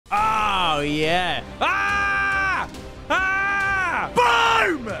yeah. Ah! Ah!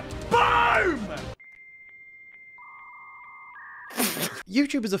 Boom! Boom!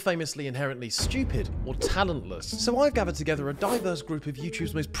 YouTubers are famously inherently stupid or talentless, so I've gathered together a diverse group of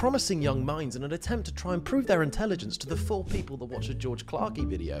YouTube's most promising young minds in an attempt to try and prove their intelligence to the 4 people that watch a George Clarkey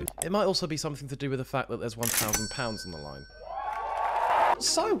video. It might also be something to do with the fact that there's £1,000 on the line.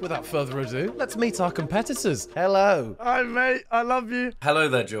 So, without further ado, let's meet our competitors. Hello. Hi, mate. I love you. Hello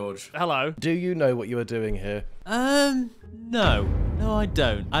there, George. Hello. Do you know what you are doing here? No. No, I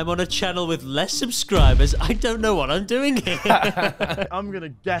don't. I'm on a channel with less subscribers. I don't know what I'm doing here. I'm going to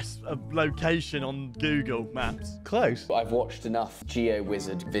guess a location on Google Maps. Close. I've watched enough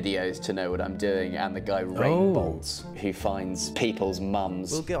Geoguessr videos to know what I'm doing, and the guy Rainbolts, who finds people's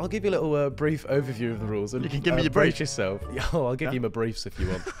mums. I'll give you a little brief overview of the rules. And, you can give me your brace brief. yourself. Oh, I'll give you my briefs if you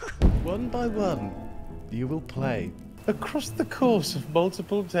want. One by one, you will play across the course of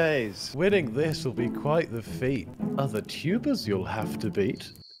multiple days. Winning this will be quite the feat. Other tubers you'll have to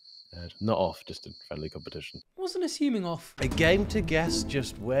beat. Not off, just a friendly competition. Wasn't assuming off. A game to guess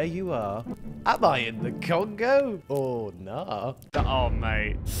just where you are. Am I in the Congo? Or nah? Oh,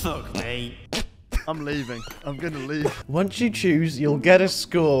 mate. Fuck me. I'm leaving. I'm going to leave. Once you choose, you'll get a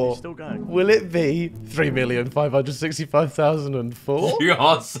score. Still going. Will it be 3,565,004? You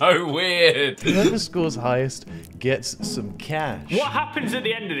are so weird. Whoever scores highest gets some cash. What happens at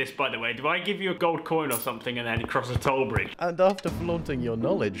the end of this, by the way? Do I give you a gold coin or something and then cross a toll bridge? And after flaunting your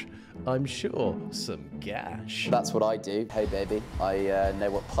knowledge, I'm sure some gash. That's what I do. Hey, baby. I know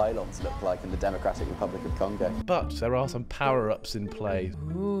what pylons look like in the Democratic Republic of Congo. But there are some power-ups in play.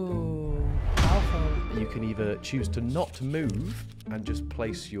 Ooh. You can either choose to not move and just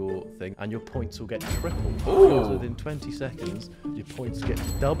place your thing, and your points will get tripled. Ooh. Within 20 seconds, your points get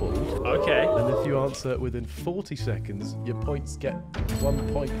doubled. Okay. And if you answer within 40 seconds, your points get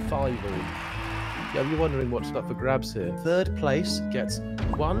 1.5. Yeah, you're wondering what's up for grabs here. Third place gets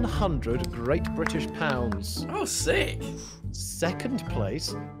 100 Great British pounds. Oh, sick. Second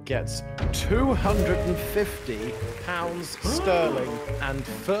place gets 250 pounds sterling. And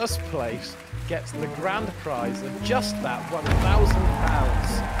first place gets the grand prize of just that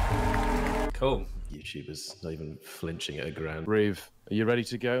 £1,000. Cool. YouTubers not even flinching at a grand. Reev, are you ready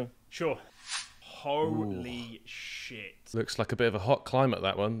to go? Sure. Holy shit. Looks like a bit of a hot climate,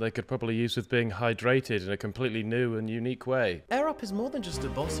 that one. They could probably use with being hydrated in a completely new and unique way. Air Up is more than just a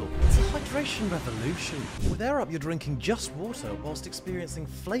bottle. It's a hydration revolution. With Air Up, you're drinking just water whilst experiencing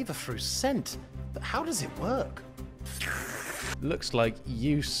flavour through scent. But how does it work? Looks like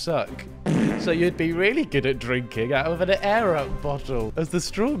you suck. So you'd be really good at drinking out of an Air Up bottle, as the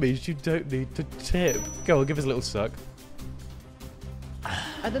straw means you don't need to tip. Go on, give us a little suck.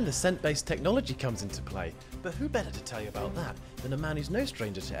 And then the scent-based technology comes into play. But who better to tell you about that than a man who's no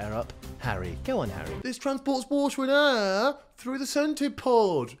stranger to Air Up, Harry. Go on, Harry. This transports water and air through the scented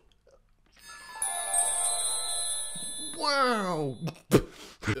pod. Wow.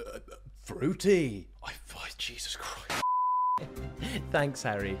 Fruity. Jesus Christ. Thanks,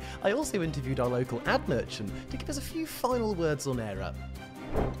 Harry. I also interviewed our local ad merchant to give us a few final words on Air Up.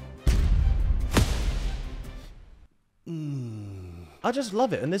 I just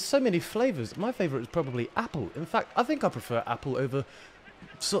love it, and there's so many flavours. My favourite is probably apple. In fact, I think I prefer apple over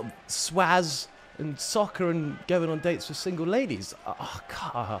sort of swaz and soccer and going on dates with single ladies. Oh,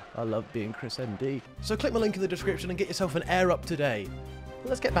 God, I love being Chris MD. So click my link in the description and get yourself an Air Up today.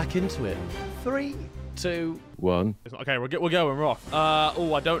 Let's get back into it. 3, 2, 1. Okay, we're going rock.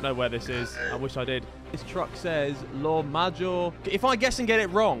 Oh, I don't know where this is. I wish I did. This truck says Law Major. If I guess and get it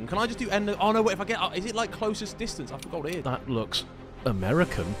wrong, can I just do end? Oh no, wait. If I get, is it like closest distance? I forgot what it is. That looks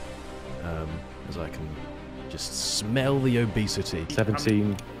American, as I can just smell the obesity.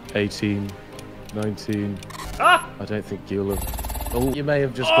 17, 18, 19. Ah! I don't think you'll have... Oh, you may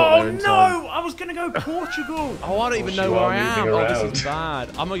have just got there in time. No! I was going to go Portugal. Oh, I don't even know you where are I am. moving Oh, this around. is bad.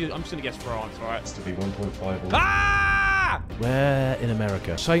 I'm just going to guess France, alright? To be 1.5. Ah! Where in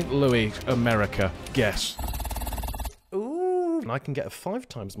America? St. Louis, America. Guess. Ooh. And I can get a 5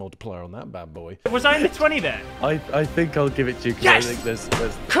 times multiplier on that bad boy. Was I in the 20 there? I think I'll give it to you because Yes! I think there's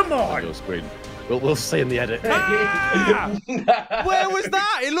Come on on! your screen. We'll see in the edit. Ah! Where was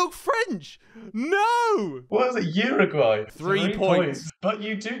that? It looked French. No! What was it? Uruguay. 3 points. But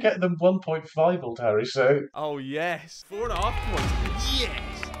you do get them 1.5, old Harry, so... Oh, yes. 4.5 points. Yes.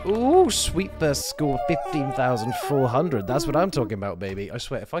 Ooh, sweet first score, 15,400. That's what I'm talking about, baby. I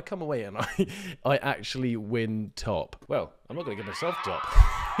swear, if I come away and I actually win top, well, I'm not going to give myself top.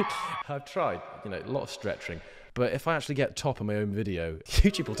 I've tried, you know, a lot of stretching. But if I actually get top on my own video,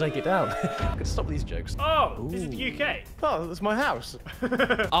 YouTube will take it down. I can stop these jokes. Oh, this is the UK. Oh, that's my house.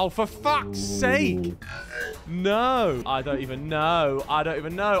 Oh, for fuck's sake. No. I don't even know. I don't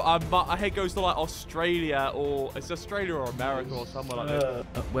even know. My head goes to like Australia or it's Australia or America or somewhere like this.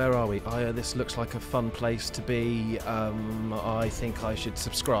 Where are we? This looks like a fun place to be. I think I should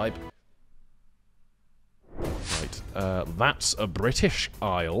subscribe. Right, that's a British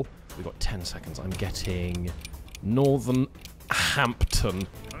Isle. We've got 10 seconds. I'm getting Northern Hampton.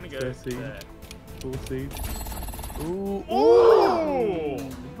 I'm gonna go 13, there. 14. Ooh, Ooh!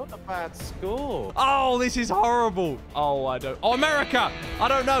 not a bad score. Oh, this is horrible. Oh, I don't. Oh, America. I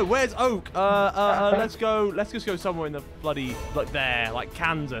don't know. Where's Oak? Let's go. Let's just go somewhere in the bloody like there, like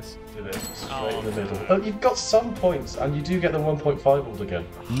Kansas. Straight in the middle. But you've got some points, and you do get the 1.5 all again.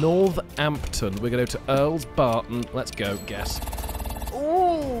 Northampton. We're going to go to Earls Barton. Let's go. Guess.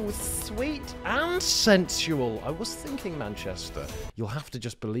 Ooh, sweet and sensual. I was thinking Manchester. You'll have to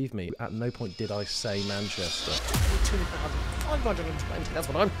just believe me. At no point did I say Manchester. 2,520. That's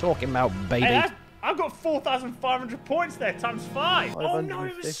what I'm talking about, baby. Hey, I've got 4,500 points there, times 5. Oh no,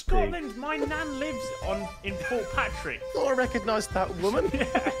 it 550. was Scotland. My nan lives in Fort Patrick. Oh, I recognise that woman.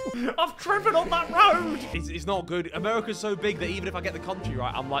 Yeah, I've driven on that road. It's not good. America's so big that even if I get the country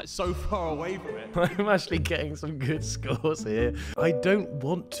right, I'm like so far away from it. I'm actually getting some good scores here. I don't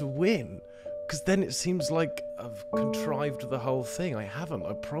want to win, because then it seems like I've contrived the whole thing. I haven't,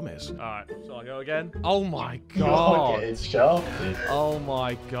 I promise. All right, shall I go again? Oh my god. Oh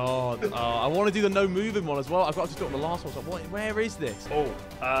my god. I want to do the no moving one as well. I've got to do it on the last one. So where is this? Oh,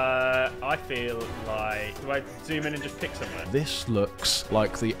 I feel like, do I zoom in and just pick somewhere? This looks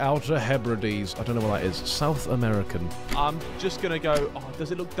like the Outer Hebrides. I don't know what that is. South American. I'm just gonna go. Oh,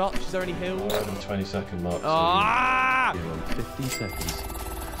 does it look Dutch? Is there any hills? 20-second mark. Ah! You're on 50 seconds.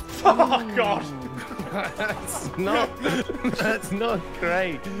 Oh god. That's not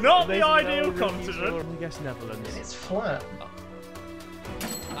great. Not There's the ideal no continent. Let me guess Netherlands. It's flat.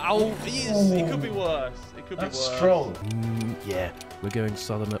 Oh, it could be worse. It could be worse. Strong. Yeah, we're going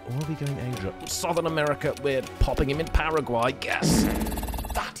Southern, or are we going Asia? Southern America. We're popping him in Paraguay. Guess.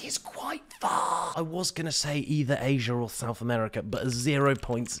 That is quite far. I was going to say either Asia or South America, but 0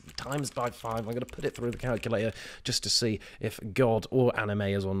 points times by 5. I'm going to put it through the calculator just to see if God or anime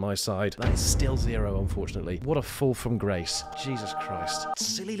is on my side. That is still 0, unfortunately. What a fall from grace. Jesus Christ.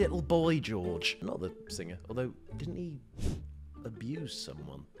 Silly little boy, George. Not the singer, although didn't he abuse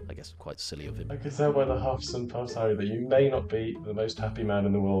someone? I guess quite silly of him. I can tell by the huffs and puffs, Harry, that you may not be the most happy man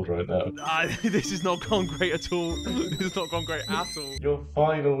in the world right now. This has not gone great at all. This has not gone great at all. Your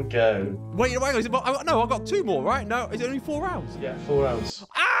final go. Wait, is it, no, I've got 2 more, right? No, is it only 4 rounds? Yeah, 4 rounds.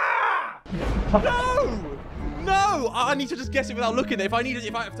 Ah! No! No! I need to just guess it without looking. If I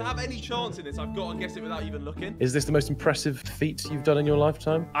have to have any chance in this, I've got to guess it without even looking. Is this the most impressive feat you've done in your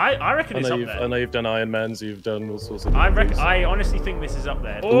lifetime? I reckon it's up there. I know you've done Ironmans, you've done all sorts of I honestly think this is up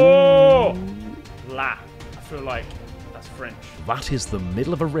there. Oh! La. I feel like that's French. That is the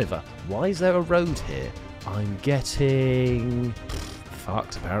middle of a river. Why is there a road here? I'm getting...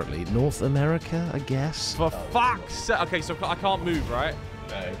 fucked, apparently. North America, I guess? For fuck's sake. Okay, so I can't move, right?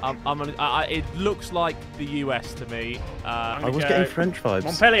 No. It looks like the US to me. I was getting French vibes.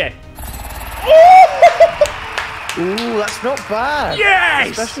 Montpellier. Ooh, that's not bad. Yes!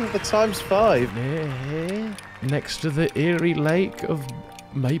 Especially with the times 5. Yeah. Next to the Erie Lake of...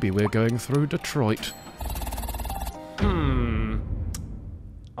 maybe we're going through Detroit.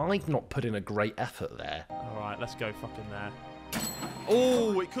 I've not put in a great effort there. All right, let's go fucking there.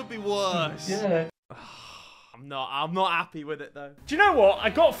 Oh, it could be worse. Yeah. I'm not happy with it though. Do you know what?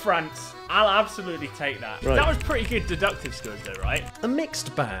 I got France. I'll absolutely take that. Right. That was pretty good deductive scores though, right? A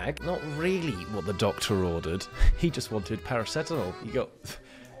mixed bag. Not really what the doctor ordered. He just wanted paracetamol. You got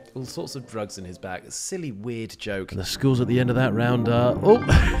all sorts of drugs in his bag. A silly, weird joke. The scores at the end of that round are... oh,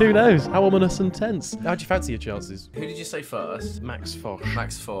 who knows? How ominous and tense. How'd you fancy your chances? Who did you say first? Max Fosh.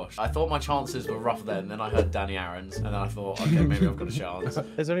 Max Fosh. I thought my chances were rough then I heard Danny Aaron's, and then I thought, okay, maybe I've got a chance.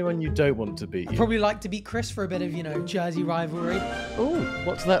 Is there anyone you don't want to beat you? Probably like to beat Chris for a bit of, Jersey rivalry. Oh,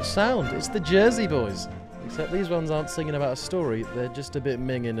 what's that sound? It's the Jersey Boys. Except these ones aren't singing about a story. They're just a bit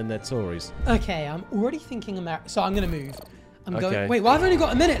minging in their Tories. Okay, I'm already thinking America. So I'm going to move. I'm Okay. going. Wait, well, I've only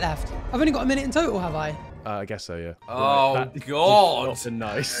got a minute left. I've only got a minute in total, have I? I guess so, yeah. Oh, Right, that God. is not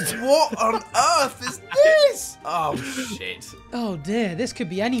nice. What on earth is this? Oh, shit. Oh dear, this could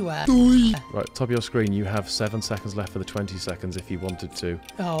be anywhere. Right, top of your screen, you have 7 seconds left for the 20 seconds if you wanted to.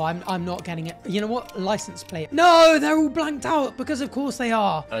 Oh, I'm not getting it. You know what? License plate. No, they're all blanked out because of course they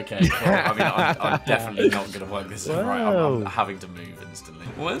are. Okay, well, I mean, I'm definitely not going to work this out. Right, I'm Wow. having to move instantly.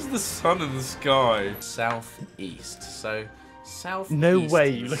 Where's the sun in the sky? Southeast. So, southeast. No way,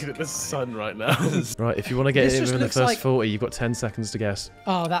 is you're looking at the sky. sun right now. Right, if you want to get This it just within the looks first like- 40, you've got 10 seconds to guess.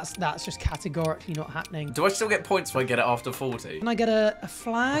 Oh, that's just categorically not happening. Do I still get points if I get it after 40? Can I get a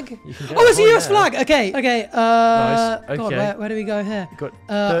flag? get Oh, it's a one US there. flag. Okay, okay. Nice, God, okay. where do we go here? You've got I'm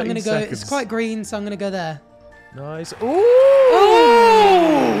 13 gonna go. seconds. It's quite green, so I'm gonna go there. Nice. Oh!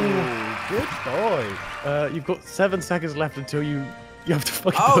 Good boy. You've got 7 seconds left until you have to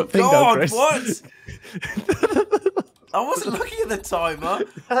fucking Oh, put a thing down, God, Chris. what? I wasn't looking at the timer.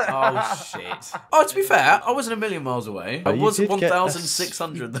 Oh, shit. Oh, to be fair, I wasn't a million miles away. I You was did get a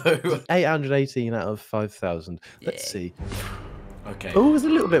 1,600, though. 818 out of 5,000. Let's see. Okay. Oh, there's a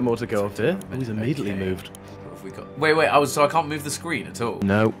little bit more to go off here. Oh, he's immediately Okay. moved. What have we got? Wait, so I can't move the screen at all?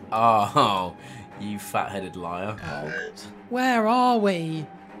 No. Oh, you fat-headed liar. Where are we?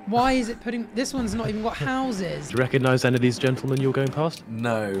 Why is it putting? This one's not even got houses. Do you recognise any of these gentlemen you're going past?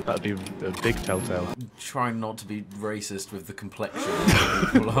 No. That'd be a big telltale. Trying not to be racist with the complexion of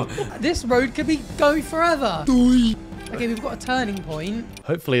people are. This road could be going forever. Okay, we've got a turning point.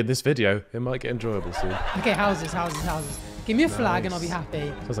 Hopefully in this video, it might get enjoyable soon. Okay, houses. Give me a flag and I'll be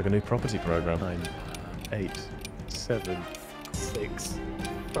happy. Sounds like a new property program. 9, 8, 7, 6,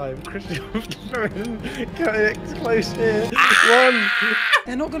 5. Christian, getting close here. 1.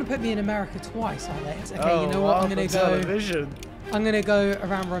 They're not going to put me in America twice, are they? Okay, you know what? I'm going to go. Television. I'm going to go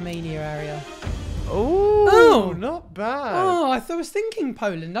around Romania area. Oh, not bad. Oh, I was thinking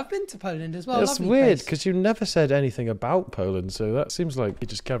Poland. I've been to Poland as well. That's Lovely weird place. because you never said anything about Poland, so that seems like you're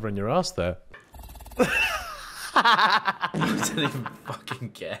just covering your ass there. I didn't even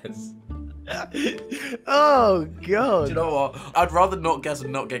fucking guess. Oh Do god! you know what? I'd rather not guess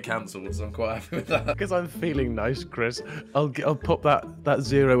and not get cancelled, so I'm quite happy with that. Because I'm feeling nice, Chris. I'll pop that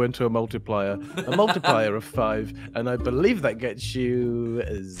 0 into a multiplier of 5, and I believe that gets you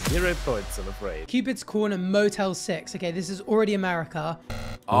 0 points. I'm afraid. Cupid's Corner Motel 6. Okay, this is already America.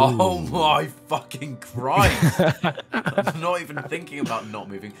 Oh my fucking Christ! I'm not even thinking about not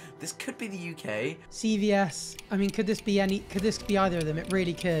moving. This could be the UK. CVS. I mean, could this be either of them? It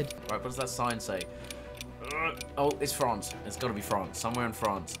really could. Right, what does that sign say? Oh, it's France. It's got to be France. Somewhere in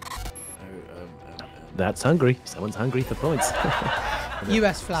France. That's hungry. Someone's hungry for points.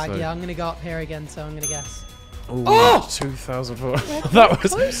 US flag. So- Yeah, I'm gonna go up here again, so I'm gonna guess. Oh! 2,004. That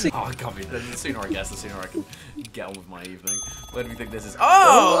was. Oh, I can't be. The sooner I guess, the sooner I can get on with my evening. Where do we think this is?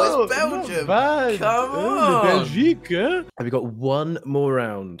 Oh, it's Belgium. Not bad. Come Oh, on. Belgique, huh? Have you got one more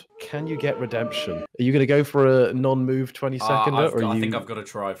round? Can you get redemption? Are you going to go for a non-move 20-seconder? or I you... think I've got to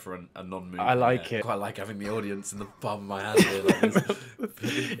try for a non-move. I like it. Quite like having the audience in the palm of my hand here. Like this.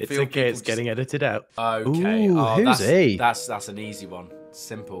 It's Feel okay. people It's getting edited out. Okay. Ooh, oh, who's he? that's an easy one.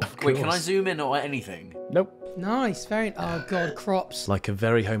 Simple. Wait, can I course. zoom in or anything? Nope. Nice. Very. Oh god, crops. Like a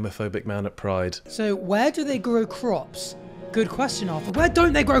very homophobic man at Pride. So where do they grow crops? Good question, Arthur. Where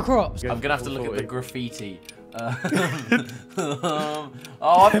don't they grow crops? I'm gonna have to look at the 40. graffiti. Oh,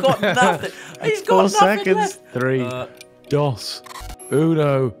 I've got nothing. He's got 4 nothing seconds. left. 3. Dos.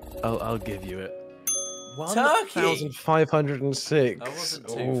 Uno. I'll give you it. Turkey. 1,506. That wasn't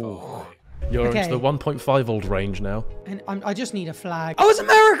too far away. You're Okay. into the 1.5 range now. And I just need a flag. Oh, it's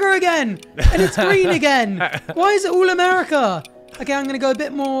America again, and it's green again. Why is it all America? Okay, I'm gonna go a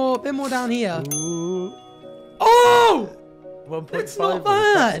bit more down here. Ooh. Oh! 1.5. It's not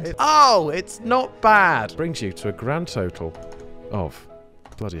bad. Oh, it's not bad. Brings you to a grand total of,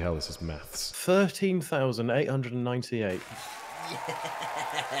 bloody hell, this is maths. 13,898.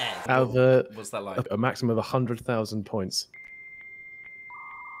 Out of What's that like? a maximum of 100,000 points.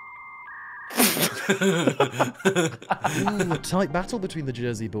 Ooh, a tight battle between the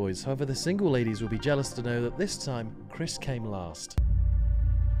Jersey boys. However, the single ladies will be jealous to know that this time, Chris came last.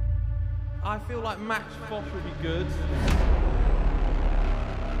 I feel like Max Fosh would be good.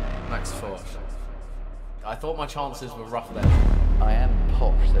 Max Fosh. I thought my chances were rough then. I am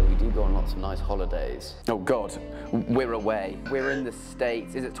posh, so we do go on lots of nice holidays. Oh God, we're away. We're in the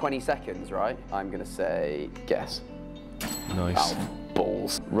States. Is it 20 seconds, right? I'm gonna say guess. Nice. Oh,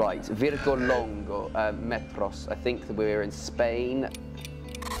 balls. Right, Virgo Longo, Metros. I think that we're in Spain.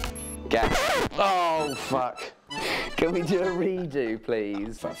 Guess. Oh, fuck. Can we do a redo,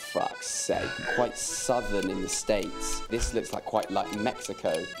 please? For fuck's sake. Quite southern in the States. This looks like quite like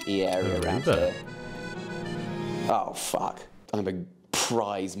Mexico-y area around Arriba. here. Oh, fuck. I'm a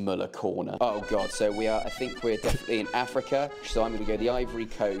prize Muller corner. Oh, God. So I think we're definitely in Africa. So I'm going to go the Ivory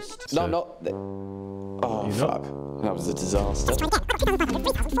Coast. So, No, not the... Oh, you're fuck. not? That was a disaster.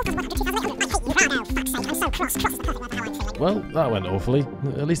 Well, that went awfully.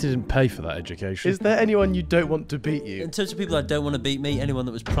 At least he didn't pay for that education. Is there anyone you don't want to beat you? In terms of people that don't want to beat me, anyone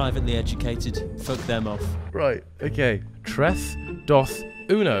that was privately educated, fuck them off. Right, okay. Treth, Doth,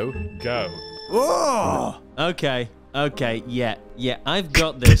 Uno, go. Oh! Okay, yeah, I've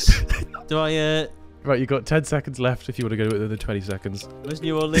got this. Do I, Right, you've got 10 seconds left if you want to go within 20 seconds. Where's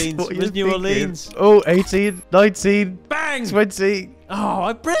New Orleans? What are you Where's New thinking? Orleans? Oh, 18, 19, Bang! 20. Oh,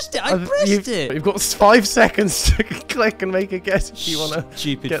 I pressed it! I pressed it! You've got 5 seconds to click and make a guess if you want to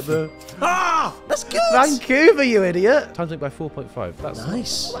Stupid get the... Ah! That's good! Vancouver, you idiot! Times it by 4.5. That's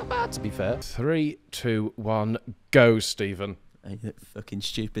Nice. not that bad, to be fair. 3, 2, 1, go, Stephen. Hey, you look fucking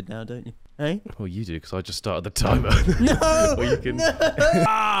stupid now, don't you? Hey? Well, you do, because I just started the timer. No! Or you can... No!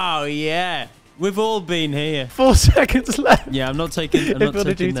 Oh, yeah. We've all been here. 4 seconds left. Yeah, I'm not taking. I'm not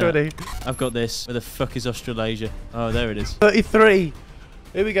taking G20. that. I've got this. Where the fuck is Australasia? Oh, there it is. 33.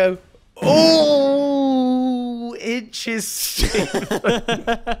 Here we go. Oh, inches.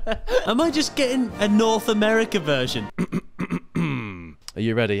 Am I just getting a North America version? Are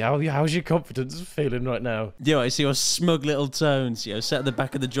you ready? How's your confidence feeling right now? Yo, I see your smug little tones. You know, sat at the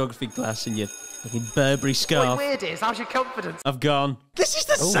back of the geography class in your fucking Burberry scarf. Weird is, how's your confidence? I've gone. This is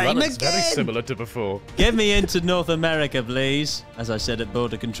the same that looks again. very similar to before. Get me into North America, please. As I said at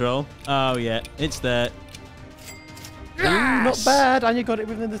border control. Oh yeah, it's there. Ooh, not bad, and you got it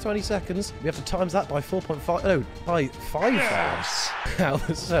within the 20 seconds. We have to times that by 4.5. No, by 5 hours. How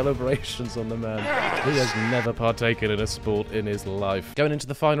the celebrations on the man. He has never partaken in a sport in his life. Going into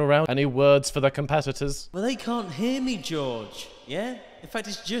the final round, any words for the competitors? Well, they can't hear me, George. Yeah? In fact,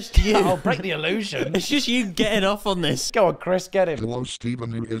 it's just you. I'll break the illusion. It's just you getting off on this. Go on, Chris, get him. Hello,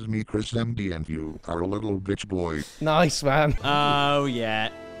 Stephen. It is me, Chris MD, and you are a little bitch boy. Nice, man. Oh, yeah.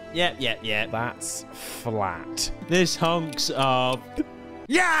 Yep. That's flat. This honks of...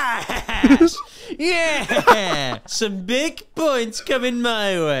 Yes! Yeah! Some big points coming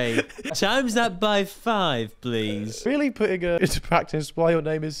my way. Times that by 5, please. Really putting into practice why your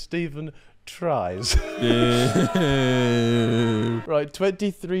name is Stephen Tries. Right,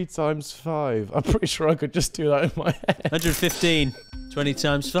 23 times 5. I'm pretty sure I could just do that in my head. 115. 20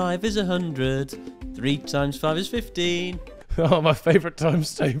 times 5 is 100. 3 times 5 is 15. Oh, my favourite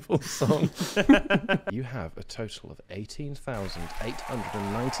times table song. You have a total of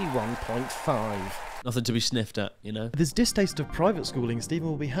 18,891.5. Nothing to be sniffed at, you know. With his distaste of private schooling, Stephen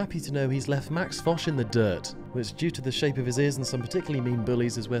will be happy to know he's left Max Fosh in the dirt, which, due to the shape of his ears and some particularly mean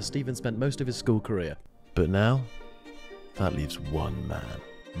bullies, is where Stephen spent most of his school career. But now, that leaves one man.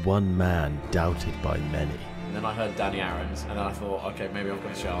 One man doubted by many. And then I heard Danny Aaron's, and then I thought, okay, maybe I've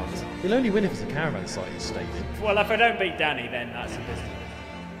got a chance. He'll only win if it's a caravan site in Stadium. Well, if I don't beat Danny, then that's a business.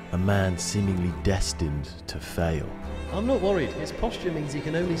 A man seemingly destined to fail. I'm not worried. His posture means he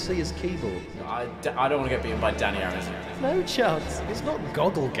can only see his keyboard. I don't want to get beaten by Danny Aaron. No chance. It's not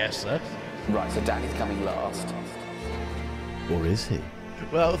Geoguessr. Right, so Danny's coming last. Or is he?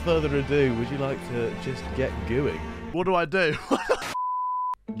 Without further ado, would you like to just get going? What do I do?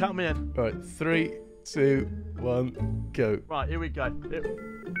 Count me in. Right, 3, 2, 1, go. Right, here we go.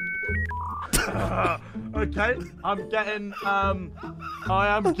 Okay,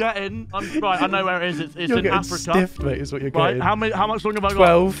 right, I know where it is. It's You're in getting Africa. Stiffed, mate, is what you're Right, getting. how much longer have I got?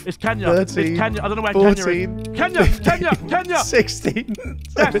 12. It's Kenya. 13. It's Kenya. I don't know where 14, Kenya is. Kenya, 15, Kenya. 16,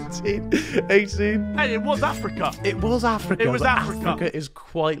 17, 18. Hey, it was Africa. It was Africa. It was but Africa. Africa is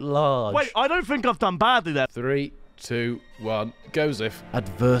quite large. Wait, I don't think I've done badly there. 3, 2, 1, goes if.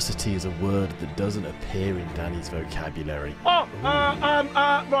 Adversity is a word that doesn't appear in Danny's vocabulary. Oh,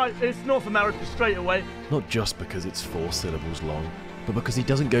 right, it's North America straight away. Not just because it's 4 syllables long, but because he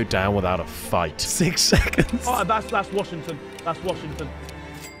doesn't go down without a fight. 6 seconds. Oh, that's Washington. That's Washington.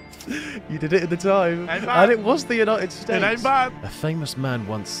 You did it in the time. Ain't bad. And it was the United States. It ain't bad. A famous man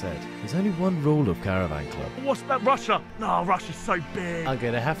once said, there's only one rule of Caravan Club. What's that, Russia? No, Russia's so big. I'm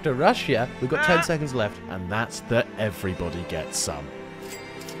going to have to rush you. We've got 10 seconds left, and that's that everybody gets some.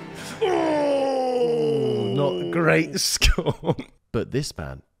 Oh, not a great score. But this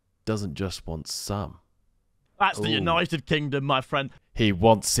man doesn't just want some. That's the United Kingdom, my friend. He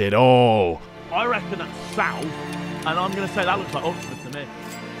wants it all. I reckon that's south, and I'm going to say that looks like Oxford to me.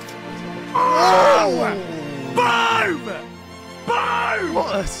 Oh! Boom! Boom!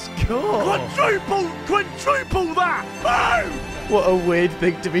 What a score! Quadruple that! Boom! What a weird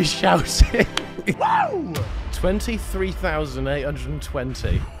thing to be shouting. Whoa!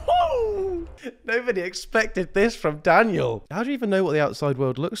 23,820. Woo! Nobody expected this from Daniel. How do you even know what the outside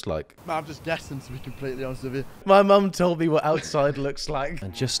world looks like? I'm just guessing, to be completely honest with you. My mum told me what outside looks like.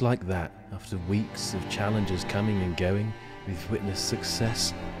 And just like that, after weeks of challenges coming and going, we've witnessed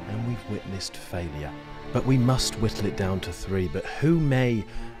success and we've witnessed failure. But we must whittle it down to 3. But who may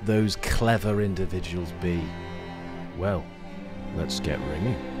those clever individuals be? Well, let's get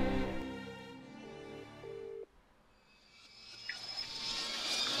ringing.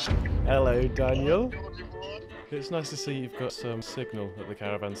 Hello, Daniel. It's nice to see you've got some signal at the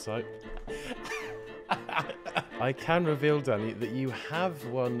caravan site. I can reveal, Danny, that you have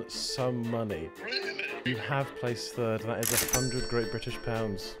won some money. Really? You have placed 3rd, that is 100 Great British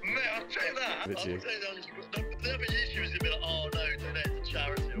pounds. Mate, I'll tell you that. Did you? I'll tell you that. The other issue is going to be like, oh no, donate to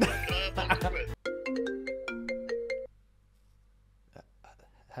charity. Can I have 100 quid?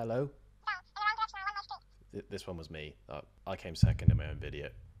 Hello? This one was me. I came second in my own video.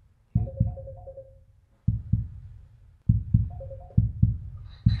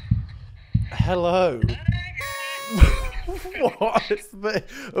 Hello? What?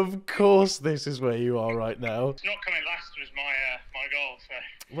 Of course this is where you are right now. Not coming last was my goal,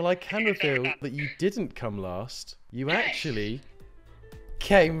 so... Well, I can reveal that you didn't come last. You actually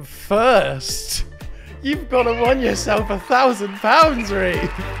came first. You've got to won yourself £1,000,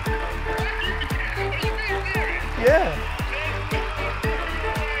 Reev. Yeah.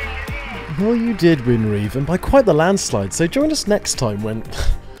 Well, you did win, Reev, and by quite the landslide, so join us next time when...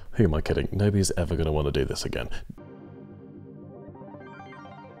 Who am I kidding? Nobody's ever going to want to do this again.